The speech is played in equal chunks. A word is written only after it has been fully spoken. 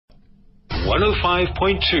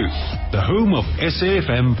105.2, the home of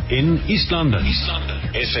SAFM in East London.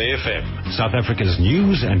 SAFM, South Africa's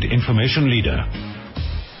news and information leader.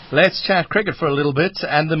 Let's chat cricket for a little bit.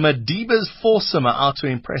 And the Madibaz foursome are out to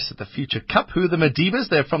impress at the Future Cup. Who are the Madibaz?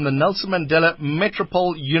 They're from the Nelson Mandela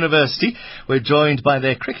Metropolitan University. We're joined by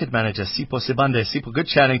their cricket manager, Sipho Sibande. Sipho, good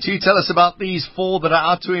chatting to you. Tell us about these four that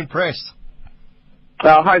are out to impress.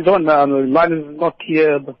 Hi, John. The line is not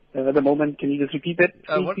clear at the moment. Can you just repeat it?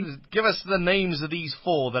 Give us the names of these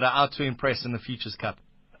four that are out to impress in the Futures Cup.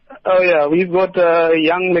 Oh, yeah. We've got a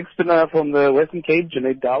young leg spinner from the Western Cape,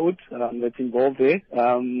 Junaid Dawood, that's involved there.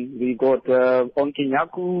 We've got Onke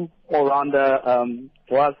Nyaku, all-rounder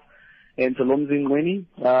for us, and Salomzi Ngweni.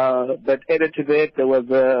 But added to that, there was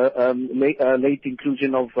a late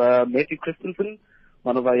inclusion of Matthew Christensen,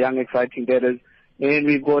 one of our young, exciting batters. And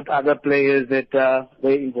we've got other players that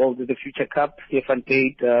were involved in the Future Cup. Stefan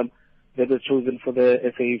Tate, that was chosen for the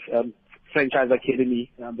SA Franchise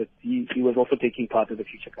Academy, but he was also taking part in the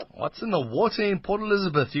Future Cup. What's in the water in Port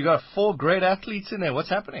Elizabeth? You got four great athletes in there. What's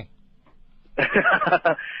happening?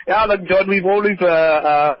 Yeah, look, John, we've always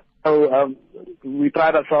we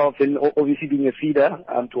pride ourselves in obviously being a feeder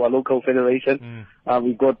to our local federation.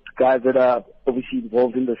 We've got guys that are obviously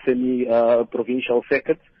involved in the semi-provincial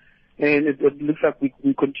circuits. And it looks like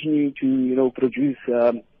we continue to, produce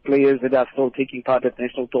players that are still taking part at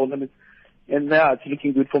national tournaments. And yeah, it's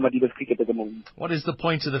looking good for Madibaz cricket at the moment. What is the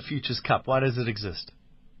point of the Futures Cup? Why does it exist?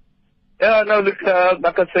 No, look,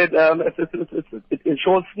 like I said, it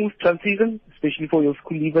ensures smooth transition, especially for your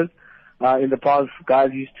school leavers. In the past, guys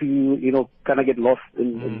used to, kind of get lost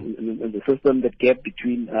in the system, that gap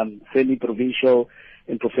between semi-provincial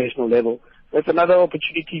and professional level. That's another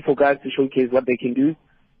opportunity for guys to showcase what they can do.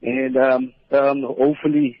 And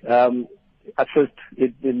hopefully assist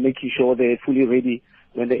in making sure they're fully ready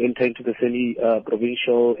when they enter into the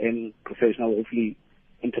semi-provincial and professional, hopefully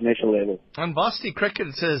international level. And varsity cricket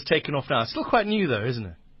has taken off now. It's still quite new though, isn't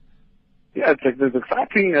it? Yeah, it's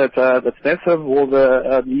exciting. It's massive, all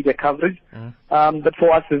the media coverage. But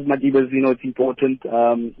for us as Madibaz, it's important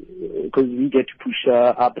because we get to push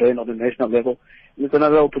our brand on the national level. And it's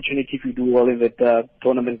another opportunity if we do well in that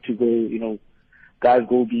tournament to go, guys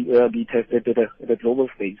go be tested at a global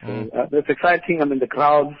stage. So that's exciting. I mean, the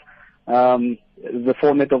crowds, the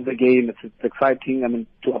format of the game, it's exciting.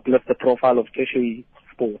 To uplift the profile of tertiary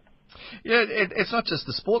sport. Yeah, it's not just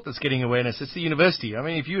the sport that's getting awareness, it's the university. I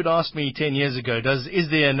mean, if you had asked me 10 years ago, is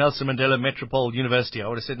there a Nelson Mandela Metropolitan University, I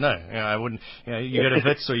would have said no. I wouldn't. You go to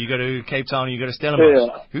Wits or you go to Cape Town or you go to Stellenbosch.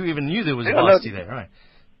 Yeah. Who even knew there was a varsity there, right?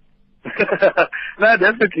 No,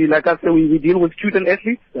 definitely. Like I said, we deal with student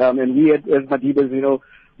athletes, and we as Madibaz,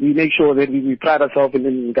 we make sure that we pride ourselves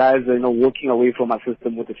in guys, working away from our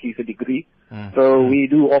system with at least a degree. So we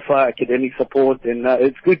do offer academic support, and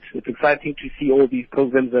it's good. It's exciting to see all these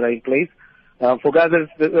programs that are in place for guys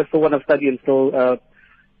that still want to study and still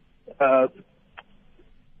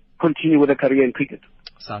continue with a career in cricket.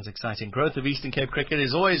 Sounds exciting. Growth of Eastern Cape cricket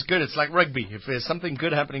is always good. It's like rugby. If there's something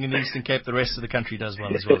good happening in the Eastern Cape, the rest of the country does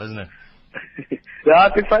well as well, isn't it? Yeah,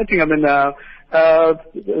 it's exciting. I mean,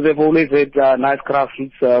 they've always had nice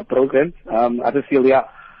grassroots programs. I just feel,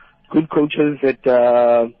 good coaches at,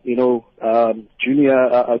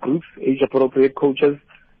 junior groups, age-appropriate coaches.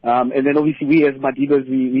 And then obviously we as Madibaz,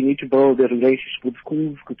 we need to build a relationship with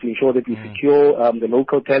schools to ensure that we secure the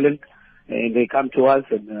local talent. And they come to us,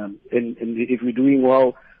 and if we're doing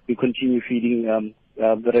well, we continue feeding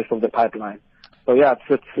the rest of the pipeline. So yeah,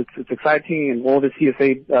 it's exciting, and all the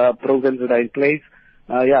CSA programs that are in place.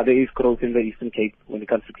 There is growth in the Eastern Cape when it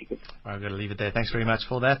comes to cricket. I've got to leave it there. Thanks very much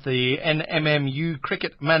for that. The NMMU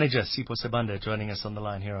cricket manager, Sipho Sibande, joining us on the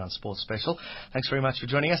line here on Sports Special. Thanks very much for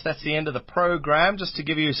joining us. That's the end of the program. Just to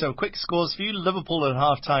give you some quick scores for you. Liverpool at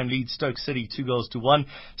half-time leads Stoke City 2-1.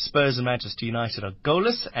 Spurs and Manchester United are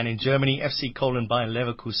goalless. And in Germany, FC Cologne by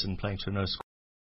Leverkusen playing to a no score.